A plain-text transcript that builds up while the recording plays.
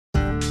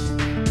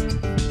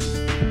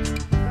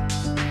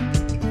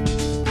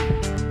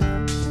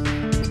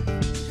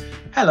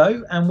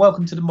Hello and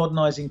welcome to the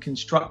Modernising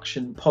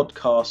Construction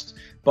podcast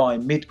by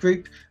Mid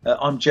Group.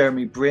 I'm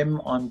Jeremy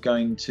Brim. I'm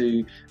going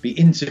to be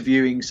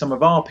interviewing some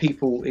of our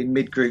people in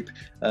Mid Group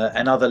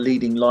and other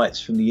leading lights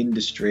from the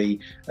industry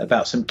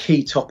about some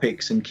key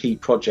topics and key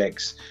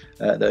projects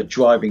that are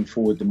driving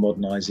forward the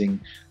modernising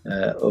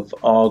of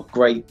our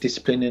great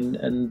discipline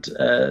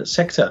and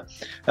sector.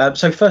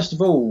 So first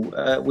of all,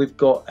 we've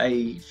got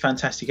a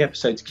fantastic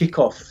episode to kick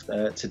off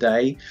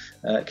today,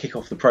 kick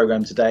off the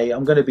programme today.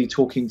 I'm going to be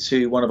talking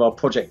to one of our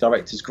project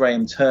directors,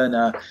 Graham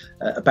Turner,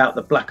 about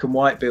the black and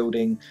white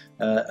building,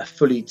 a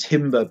fully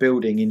timber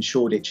building in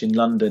Shoreditch in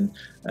London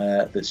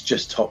that's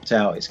just topped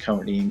out. It's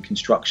currently in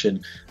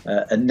construction,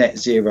 a net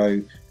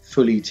zero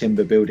fully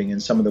timber building,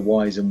 and some of the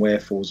whys and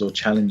wherefores or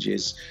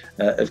challenges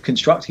of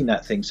constructing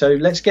that thing. So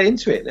let's get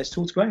into it. Let's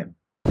talk to Graham.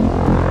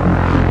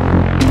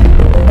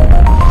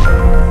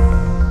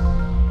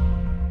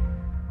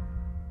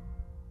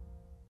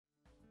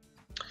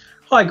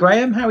 Hi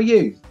Graham, how are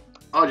you?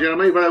 Hi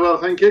Jeremy, very well,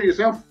 thank you.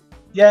 Yourself?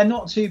 Yeah,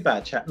 not too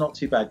bad, chap, not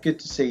too bad. Good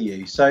to see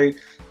you. So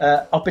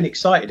I've been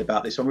excited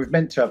about this one. We've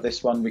meant to have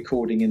this one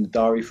recording in the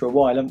diary for a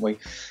while, haven't we?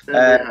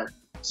 Yeah.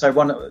 So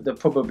one of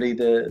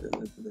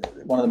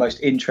the most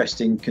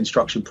interesting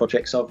construction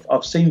projects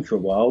I've seen for a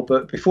while.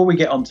 But before we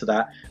get onto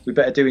that, we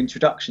better do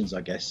introductions,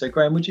 I guess. So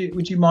Graham, would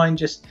you mind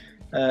just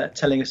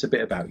telling us a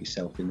bit about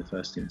yourself in the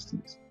first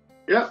instance?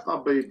 Yeah,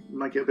 I'll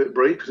make it a bit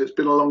brief because it's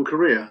been a long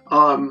career.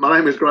 My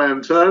name is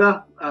Graham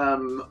Turner.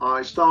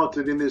 I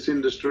started in this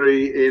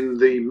industry in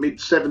the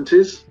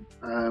mid-70s,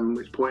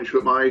 which points you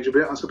at my age a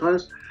bit, I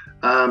suppose.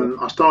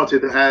 I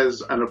started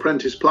as an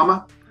apprentice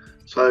plumber.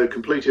 So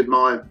completed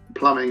my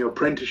plumbing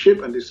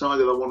apprenticeship and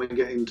decided I wanted to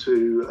get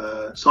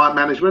into site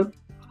management.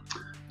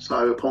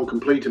 So upon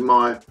completing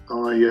my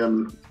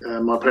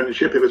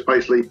apprenticeship, it was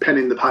basically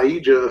penning the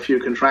page at a few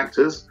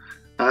contractors,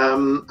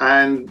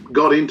 and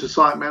got into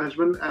site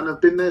management and have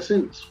been there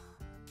since.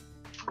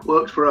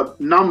 Worked for a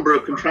number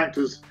of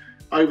contractors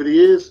over the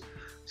years.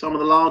 Some of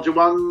the larger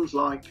ones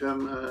like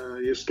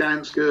your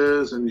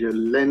Skanskas and your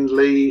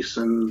Lend-Lease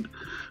and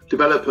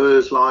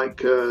developers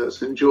like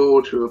St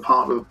George, who are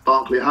part of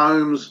Berkeley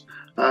Homes,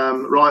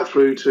 right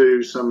through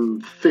to some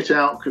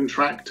fit-out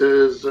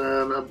contractors,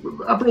 a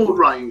broad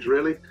range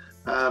really.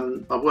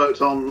 I've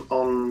worked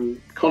on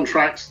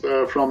contracts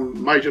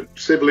from major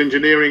civil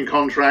engineering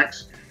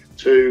contracts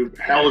to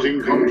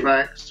housing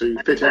contracts to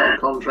fit-out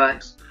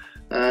contracts,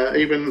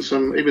 even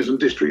some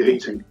district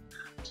heating.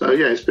 So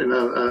yeah, it's been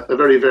a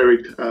very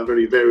varied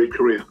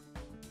career.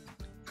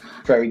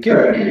 Very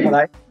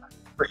good.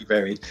 Pretty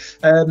varied.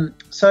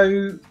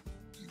 So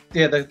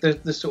yeah,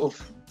 the sort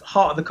of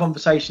heart of the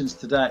conversations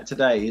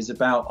today is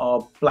about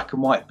our black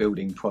and white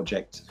building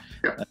project.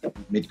 Yeah.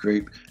 Mid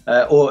Group,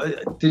 or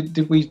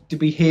did we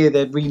hear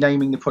they're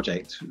renaming the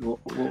project? What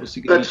was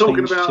it? They're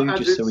talking about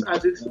as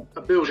it's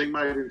a building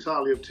made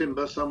entirely of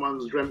timber.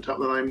 Someone's dreamt up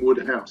the name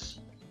Wood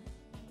House.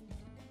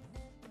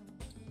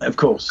 Of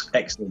course,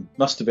 excellent.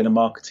 Must have been a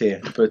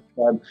marketeer, but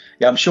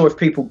yeah, I'm sure if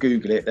people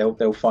Google it,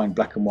 they'll find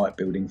black and white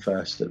building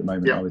first at the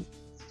moment. Yeah.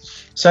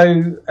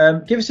 So,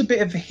 give us a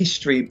bit of a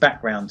history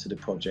background to the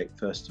project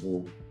first of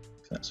all,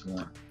 if that's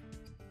all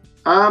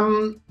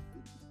right.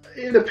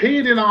 It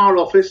appeared in our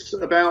office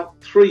about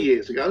 3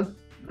 years ago,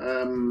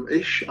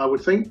 ish, I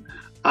would think,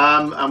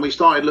 and we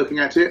started looking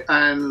at it.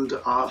 And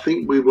I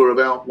think we were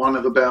one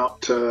of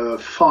about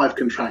 5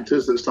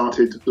 contractors that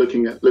started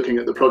looking at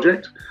the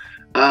project.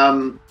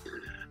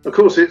 Of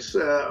course, it's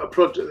a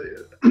project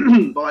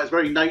by its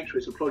very nature.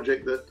 It's a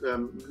project that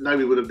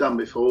nobody would have done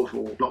before,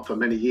 not for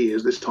many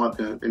years. This type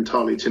of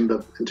entirely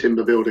timber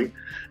building,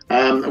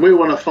 and we were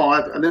one of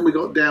 5. And then we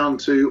got down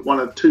to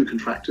one of 2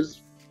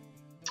 contractors.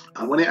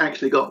 And when it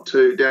actually got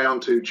down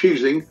to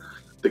choosing,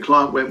 the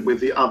client went with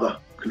the other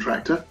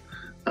contractor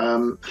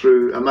and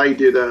they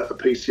did a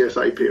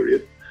PCSA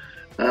period.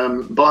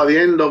 By the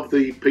end of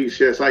the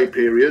PCSA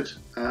period,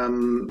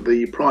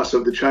 the price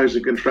of the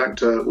chosen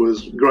contractor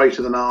was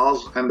greater than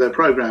ours, and their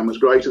program was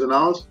greater than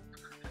ours.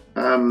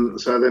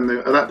 So then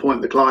at that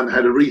point, the client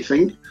had a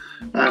rethink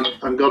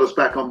and got us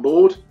back on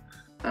board.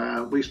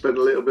 We spent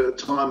a little bit of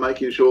time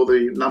making sure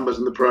the numbers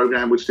in the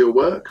program would still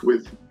work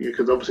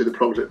because obviously the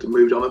project had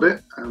moved on a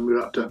bit and we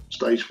were up to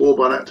stage 4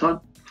 by that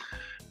time.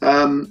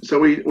 So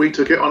we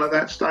took it on at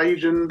that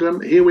stage, and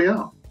here we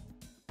are.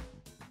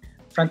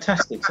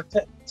 Fantastic. So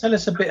tell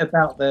us a bit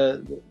about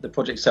the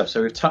project itself.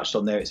 So we've touched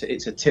on there.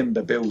 It's a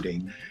timber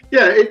building.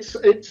 Yeah, it's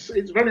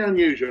very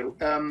unusual.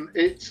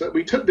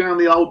 We took down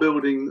the old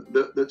building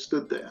that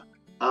stood there,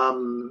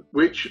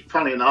 which,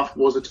 funny enough,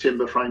 was a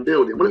timber frame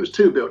building. Well, it was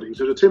 2 buildings.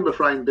 There was a timber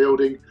frame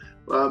building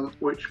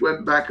which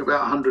went back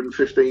about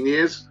 115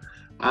 years,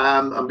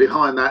 and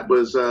behind that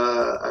was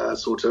a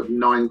sort of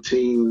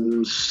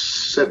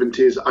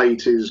 1970s,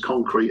 80s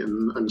concrete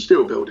and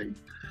steel building.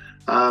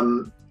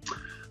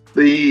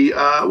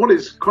 What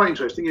is quite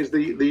interesting is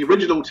the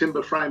original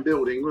timber frame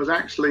building was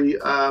actually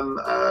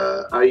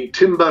a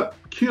timber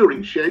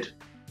curing shed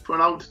for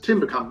an old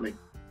timber company.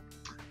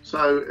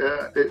 So,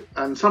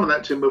 and some of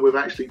that timber we've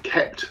actually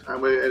kept,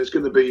 and it's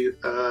going to be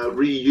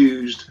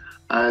reused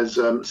as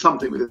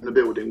something within the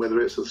building, whether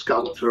it's a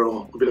sculpture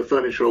or a bit of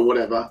furniture or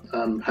whatever,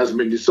 hasn't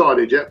been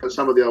decided yet, but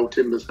some of the old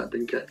timbers have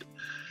been kept.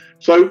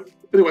 So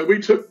anyway, we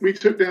took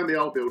down the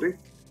old building,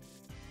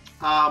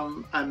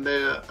 and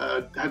there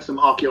had some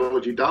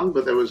archaeology done,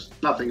 but there was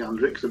nothing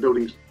under it because the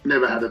building's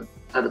never had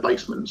a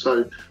basement,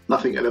 so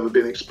nothing had ever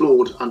been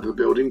explored under the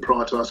building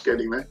prior to us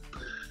getting there.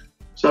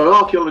 So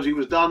archaeology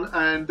was done,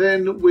 and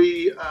then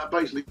we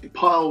basically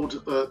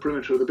piled the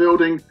perimeter of the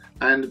building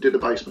and did a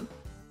basement.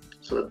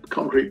 So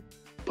concrete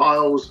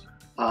piles,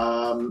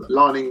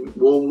 lining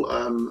wall,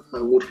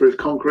 waterproof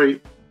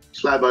concrete,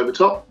 slab over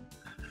top.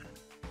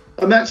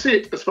 And that's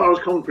it as far as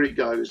concrete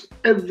goes.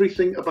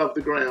 Everything above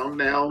the ground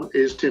now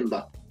is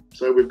timber.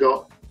 So we've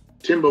got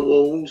timber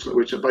walls,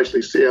 which are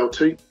basically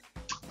CLT.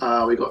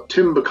 We've got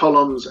timber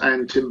columns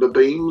and timber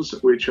beams,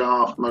 which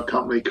are from a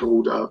company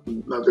called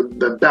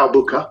the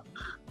Balbuka,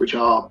 which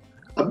are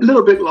a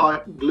little bit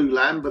like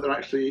glulam, but they're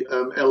actually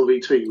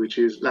LVT, which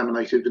is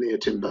laminated veneer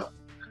timber,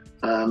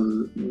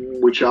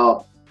 which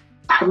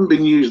haven't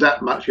been used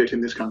that much yet in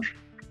this country.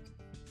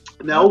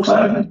 Now,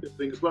 also,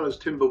 as well as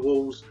timber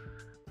walls,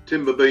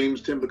 timber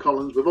beams, timber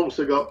columns, we've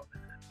also got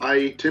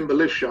a timber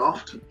lift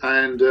shaft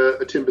and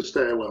a timber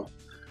stairwell,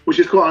 which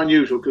is quite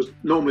unusual because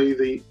normally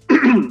the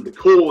the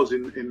cores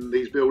in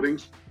these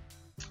buildings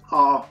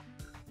are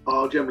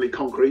generally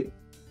concrete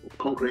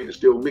and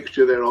steel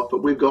mixture thereof,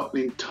 but we've got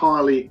an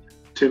entirely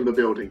timber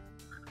building.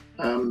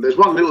 There's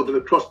one little bit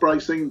of cross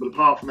bracing, but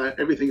apart from that,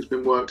 everything's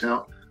been worked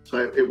out,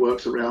 so it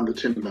works around the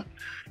timber.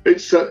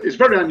 It's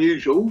very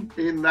unusual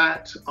in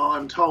that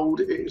I'm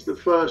told it is the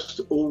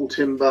first all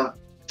timber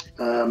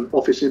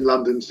office in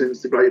London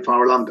since the Great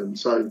Fire of London,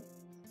 so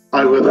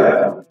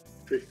over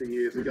 50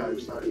 years ago.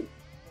 So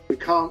we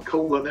can't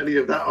call on any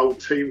of that old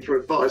team for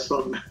advice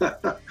on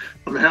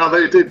on how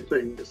they did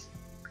things.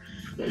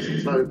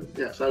 So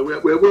yeah, so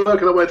we're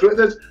working our way through it.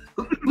 There's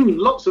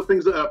lots of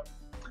things that are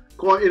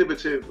quite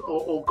innovative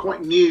or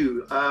quite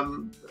new.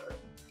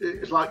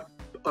 It's like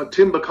a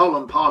timber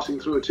column passing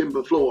through a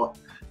timber floor.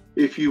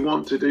 If you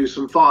want to do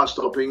some fire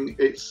stopping,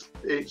 it's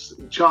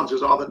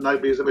chances are that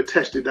nobody's ever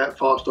tested that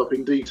fire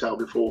stopping detail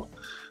before.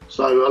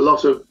 So a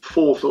lot of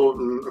forethought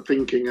and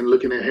thinking and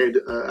looking ahead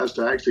as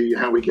to actually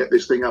how we get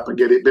this thing up and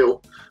get it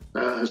built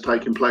has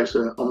taken place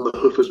on the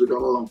hoof as we've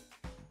gone along.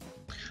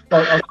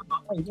 Well,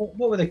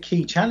 what were the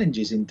key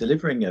challenges in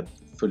delivering a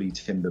fully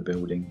timber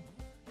building?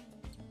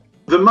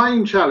 The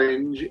main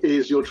challenge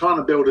is you're trying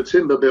to build a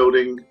timber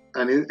building,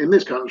 and in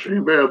this country,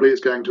 invariably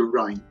it's going to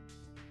rain.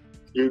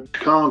 You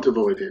can't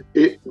avoid it.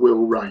 It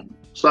will rain.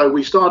 So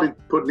we started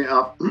putting it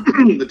up,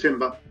 the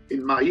timber,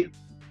 in May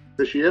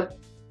this year,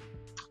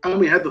 and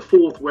we had the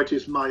 4th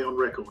wettest May on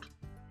record.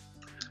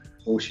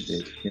 Of course you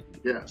did.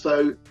 Yeah.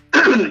 So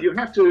you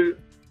have to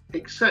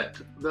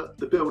accept that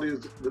the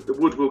buildings, that the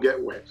wood will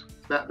get wet.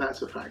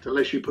 That's a fact,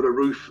 unless you put a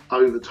roof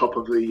over top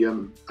of the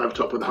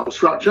whole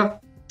structure.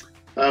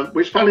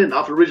 Which, funnily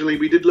enough, originally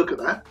we did look at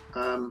that,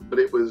 but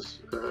it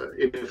was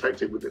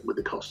ineffective with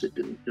the cost. It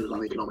was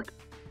uneconomic.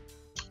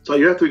 So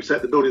you have to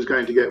accept the building is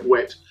going to get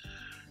wet,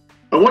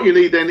 and what you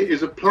need then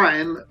is a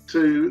plan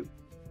to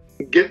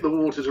get the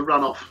water to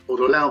run off, or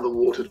to allow the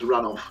water to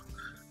run off.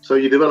 So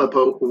you develop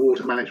a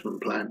water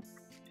management plan.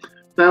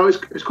 Now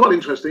it's quite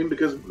interesting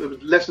because there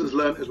was lessons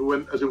learned as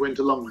we went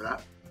along with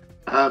that.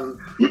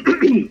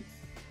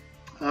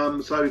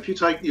 So if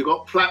you've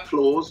got flat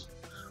floors,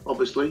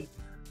 obviously.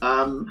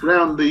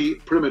 Around the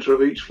perimeter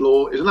of each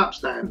floor is an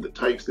upstand that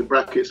takes the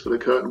brackets for the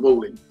curtain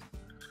walling.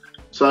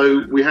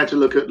 So we had to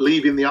look at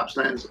leaving the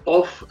upstands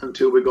off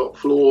until we got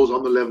floors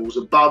on the levels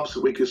above so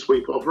we could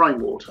sweep off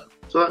rainwater.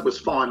 So that was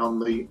fine on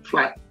the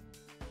flat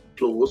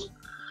floors.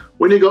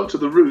 When you got to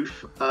the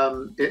roof,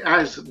 it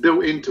has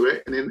built into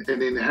it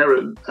an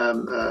inherent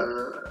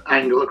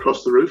angle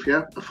across the roof,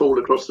 a fall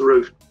across the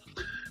roof.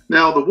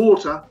 Now the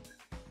water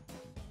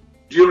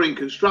during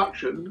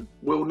construction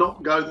will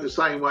not go the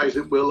same way as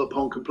it will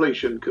upon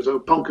completion, because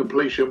upon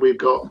completion we've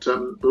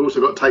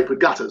also got tapered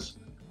gutters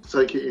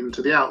to take it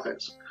into the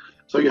outlets.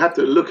 So you have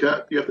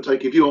to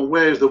take a view on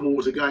where's the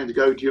water going to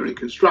go during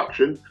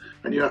construction,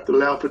 and you have to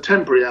allow for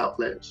temporary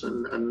outlets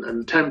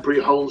and temporary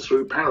holes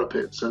through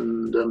parapets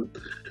and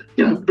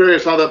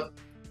various other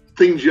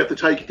things you have to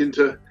take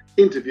into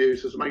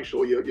interviews to make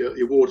sure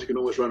your water can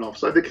always run off.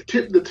 So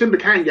the timber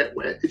can get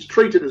wet. It's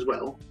treated as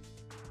well.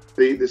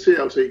 The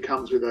CLT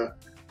comes with a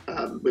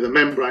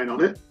membrane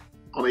on it,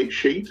 on each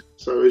sheet.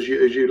 So as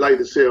you lay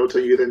the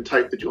CLT, you then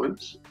tape the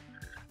joints.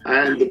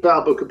 And the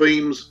Balbuka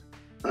beams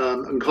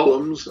and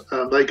columns,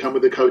 they come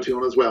with a coating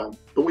on as well.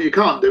 But what you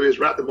can't do is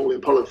wrap them all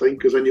in polythene,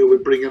 because then you'll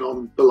be bringing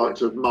on the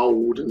likes of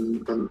mould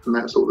and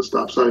that sort of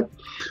stuff. So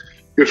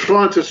you're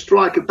trying to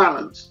strike a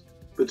balance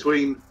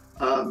between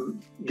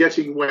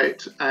getting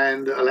wet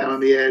and allowing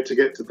the air to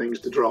get to things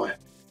to dry.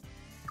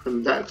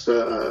 And that's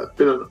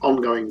been an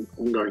ongoing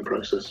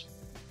process.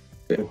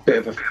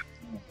 Bit of a,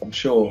 I'm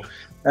sure.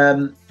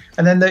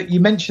 And then you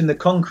mentioned the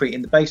concrete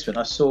in the basement.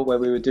 I saw where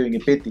we were doing a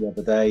bid the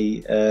other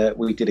day.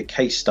 We did a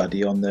case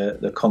study on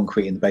the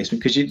concrete in the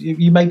basement, because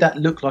you made that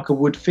look like a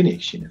wood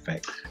finish in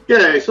effect.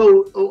 Yeah, it's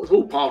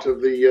all part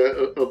of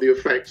the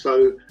effect.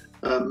 So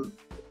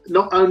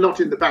not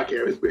in the back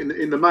areas, but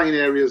in the main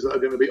areas that are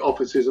going to be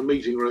offices and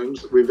meeting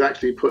rooms, we've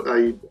actually put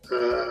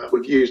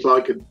we've used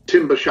like a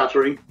timber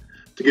shuttering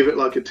to give it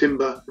like a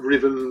timber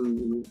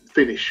riven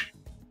finish.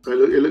 So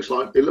it looks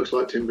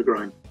like timber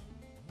grain.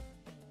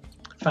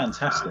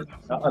 Fantastic.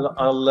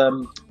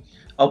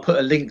 I'll put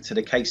a link to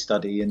the case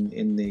study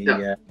in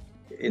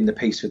the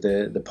piece with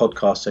the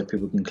podcast, so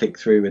people can click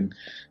through and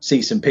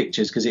see some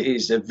pictures, because it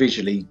is a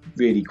visually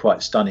really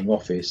quite stunning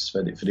office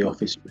for the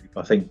office group.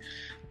 I think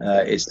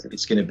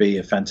it's going to be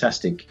a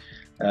fantastic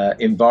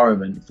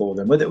environment for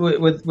them.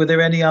 Were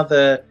there any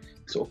other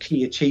sort of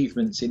key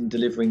achievements in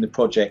delivering the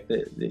project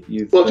that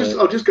you've? Well,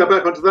 I'll just go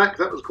back onto that,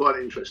 because that was quite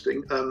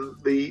interesting.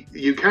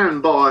 You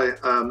can buy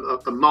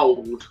a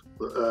mould,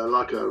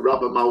 like a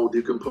rubber mould,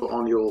 you can put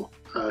on your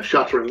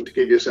shuttering to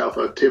give yourself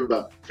a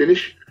timber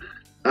finish.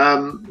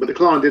 But the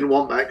client didn't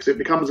want that because it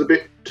becomes a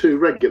bit too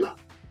regular.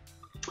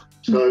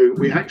 So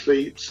we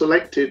actually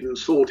selected and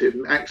sorted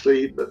and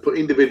actually put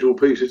individual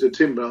pieces of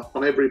timber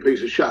on every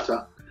piece of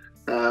shutter,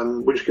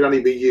 which can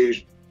only be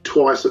used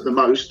twice at the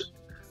most,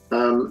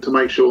 to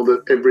make sure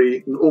that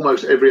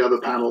almost every other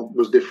panel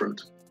was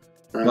different.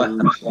 A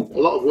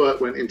lot of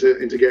work went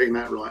into getting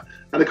that right.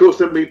 And of course,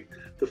 then we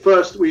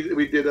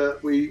did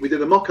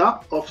a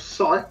mock-up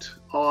off-site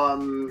of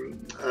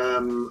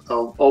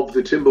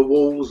the timber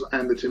walls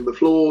and the timber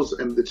floors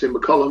and the timber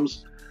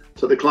columns,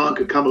 so the client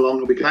could come along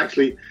and we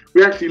actually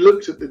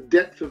looked at the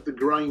depth of the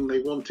grain they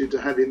wanted to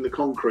have in the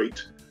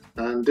concrete,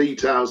 and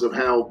details of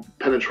how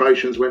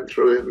penetrations went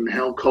through it and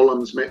how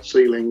columns met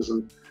ceilings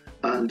and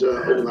all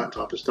that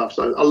type of stuff.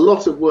 So a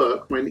lot of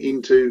work went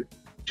into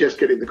just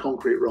getting the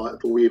concrete right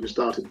before we even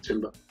started the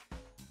timber.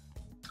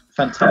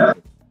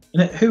 Fantastic.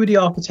 And who are the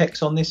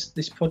architects on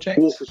this project?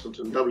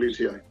 Wolferston,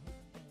 WTA.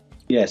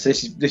 Yeah, so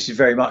this is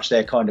very much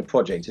their kind of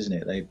project, isn't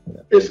it?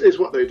 It's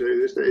what they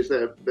do. It's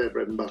their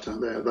bread and butter.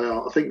 They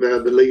are. I think they're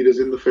the leaders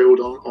in the field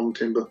on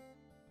timber.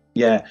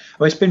 Yeah,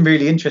 well, it's been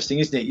really interesting,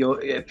 isn't it?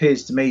 It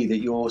appears to me that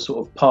you're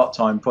sort of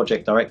part-time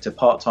project director,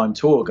 part-time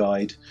tour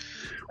guide.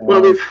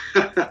 Well, you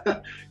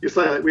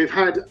say that we've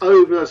had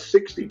over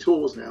 60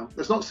 tours now.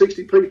 That's not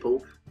 60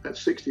 people. That's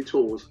 60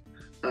 tours.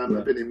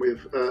 I've been in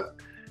with.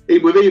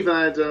 We've even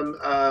had one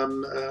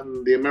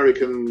of the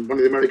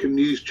American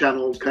news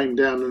channels came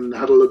down and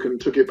had a look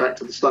and took it back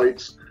to the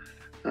States.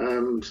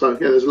 So yeah,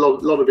 there's a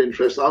lot of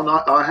interest.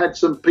 I had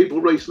some people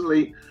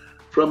recently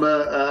from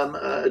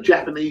a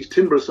Japanese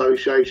timber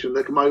association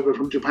that come over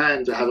from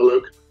Japan to have a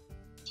look.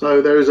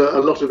 So there is a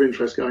lot of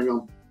interest going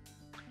on.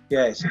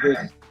 Yeah, it's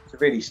a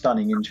really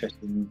stunning,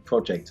 interesting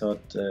project. I'd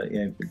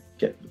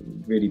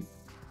really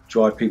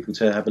drive people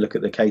to have a look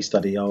at the case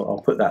study.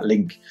 I'll put that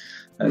link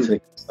to the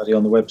case study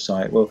on the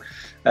website. Well,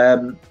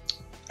 and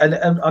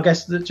I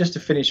guess just to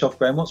finish off,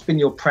 Graham, what's been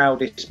your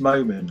proudest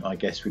moment, I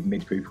guess, with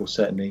Midgroup, or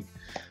certainly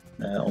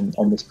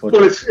on this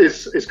project? Well,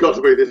 it's got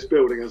to be this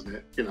building, hasn't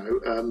it? You know,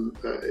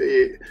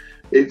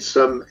 it's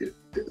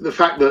the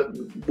fact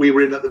that we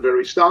were in at the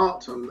very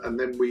start, and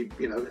then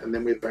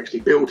we've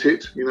actually built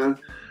it. You know.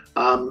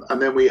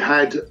 And then we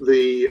had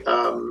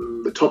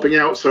the topping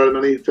out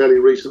ceremony fairly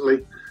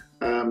recently.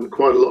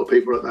 Quite a lot of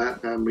people at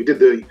that. And we did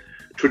the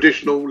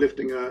traditional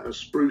lifting a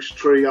spruce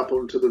tree up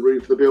onto the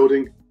roof of the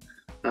building.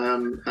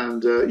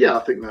 I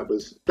think that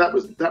was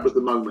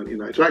the moment. You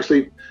know, to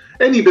actually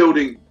any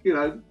building, you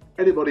know,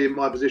 anybody in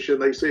my position,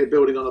 they see a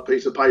building on a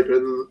piece of paper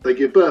and they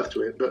give birth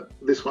to it. But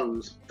this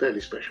one's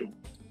fairly special.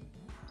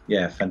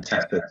 Yeah,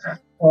 fantastic.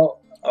 Well,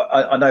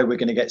 I know we're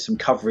going to get some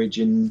coverage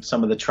in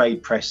some of the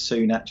trade press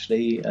soon.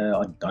 Actually,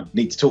 I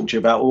need to talk to you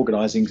about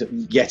organising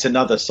yet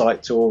another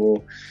site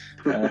tour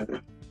or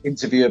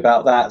interview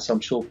about that. So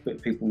I'm sure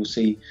people will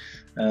see,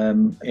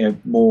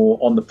 more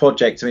on the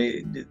project. I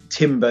mean,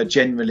 timber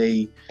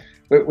generally,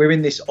 we're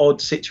in this odd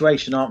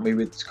situation, aren't we,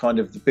 with kind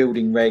of the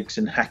building regs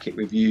and Hackett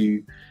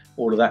review,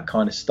 all of that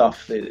kind of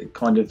stuff.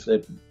 Kind of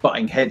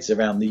butting heads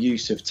around the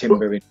use of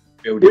timber in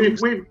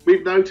buildings.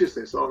 We've noticed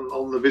this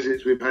on the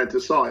visits we've had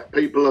to site.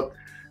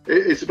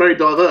 It's very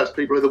diverse.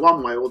 People are either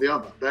one way or the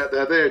other.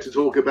 They're there to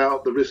talk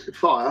about the risk of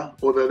fire,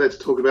 or they're there to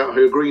talk about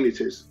how green it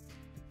is.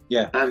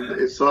 Yeah. And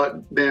it's like,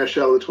 now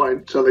shall the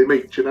twain shall they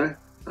meet? You know,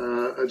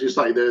 as you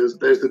say, there's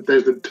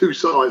the two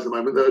sides at the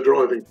moment that are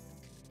driving.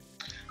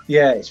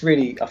 Yeah, it's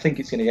really. I think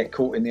it's going to get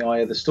caught in the eye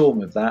of the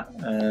storm of that.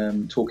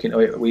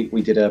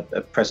 We did a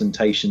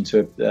presentation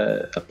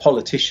to a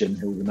politician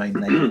who will remain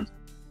named.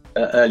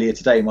 Earlier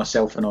today,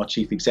 myself and our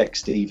chief exec,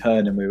 Steve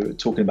Hearn, and we were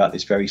talking about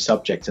this very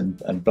subject,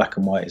 and black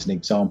and white as an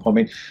example. I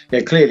mean,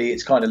 yeah, clearly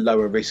it's kind of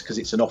lower risk because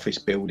it's an office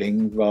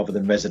building rather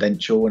than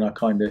residential, and I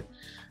kind of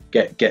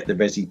get the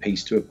resi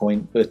piece to a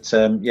point. But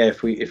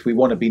if we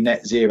want to be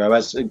net zero,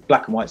 as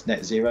black and white's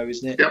net zero,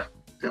 isn't it? Yep.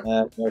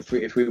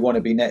 If we want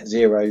to be net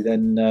zero,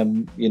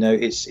 then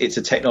it's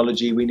a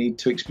technology we need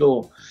to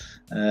explore.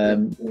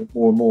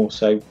 more and more.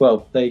 So,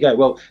 well, there you go.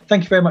 Well,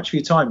 thank you very much for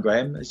your time,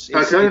 Graham. It's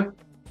Okay.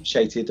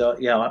 appreciated.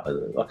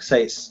 Like I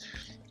say,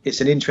 it's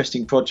an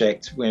interesting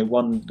project,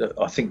 one that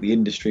I think the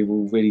industry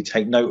will really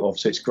take note of.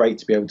 So it's great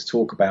to be able to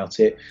talk about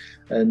it,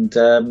 and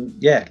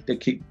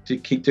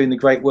keep doing the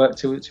great work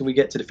till we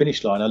get to the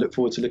finish line. I look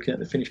forward to looking at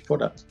the finished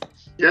product.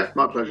 Yeah,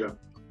 my pleasure.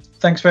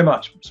 Thanks very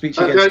much. Speak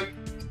to you again. Okay.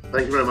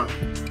 Thank you very much.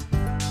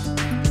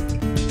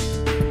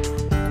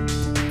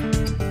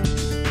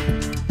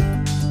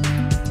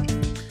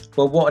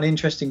 Well, what an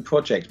interesting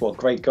project. What a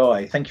great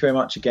guy. Thank you very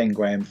much again,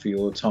 Graham, for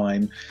your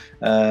time.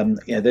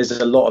 There's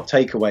a lot of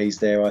takeaways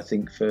there, I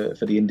think, for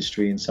the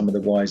industry and some of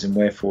the whys and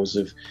wherefores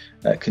of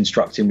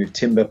constructing with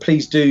timber.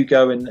 Please do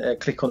go and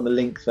click on the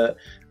link that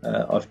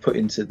I've put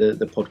into the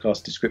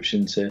podcast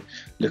description to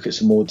look at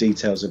some more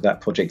details of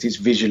that project. It's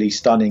visually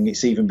stunning.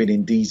 It's even been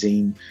in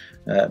D-Zine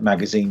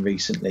magazine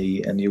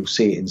recently, and you'll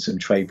see it in some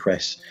trade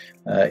press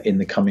in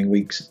the coming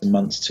weeks and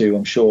months too,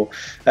 I'm sure.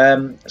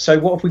 So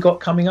what have we got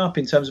coming up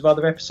in terms of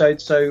other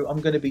episodes? So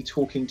I'm going to be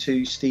talking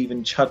to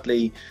Stephen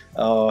Chudley,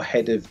 our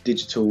head of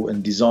digital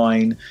and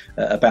design,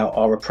 about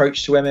our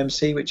approach to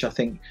MMC, which I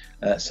think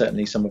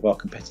certainly some of our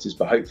competitors,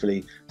 but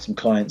hopefully some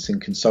clients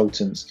and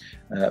consultants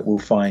will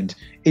find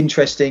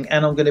interesting.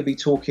 And I'm going to be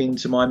talking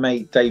to my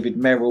mate David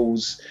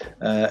Merrills,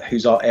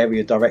 who's our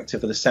area director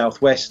for the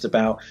Southwest,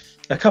 about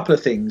a couple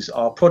of things.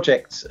 Our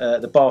project,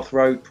 the Bath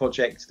Road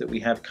project that we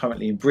have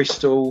currently in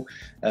Bristol,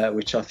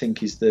 which I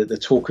think is the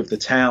talk of the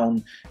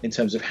town in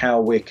terms of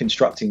how we're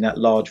constructing that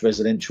large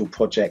residential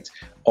project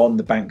on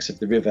the banks of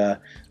the river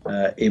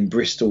in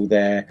Bristol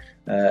there,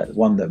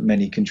 one that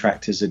many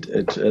contractors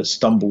had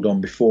stumbled on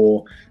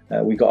before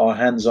we got our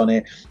hands on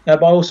it.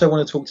 But I also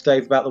want to talk to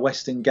Dave about the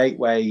Western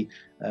Gateway,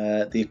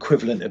 the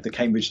equivalent of the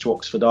Cambridge to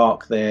Oxford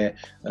Arc there,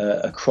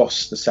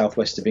 across the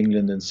southwest of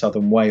England and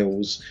southern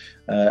Wales,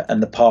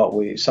 and the part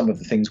where some of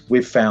the things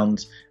we've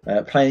found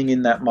playing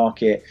in that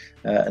market,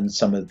 and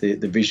some of the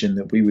vision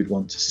that we would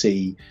want to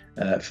see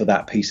for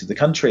that piece of the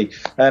country.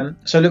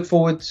 So look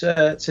forward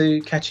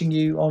to catching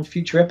you on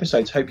future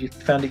episodes. Hope you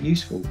found it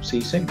useful. See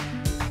you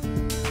soon.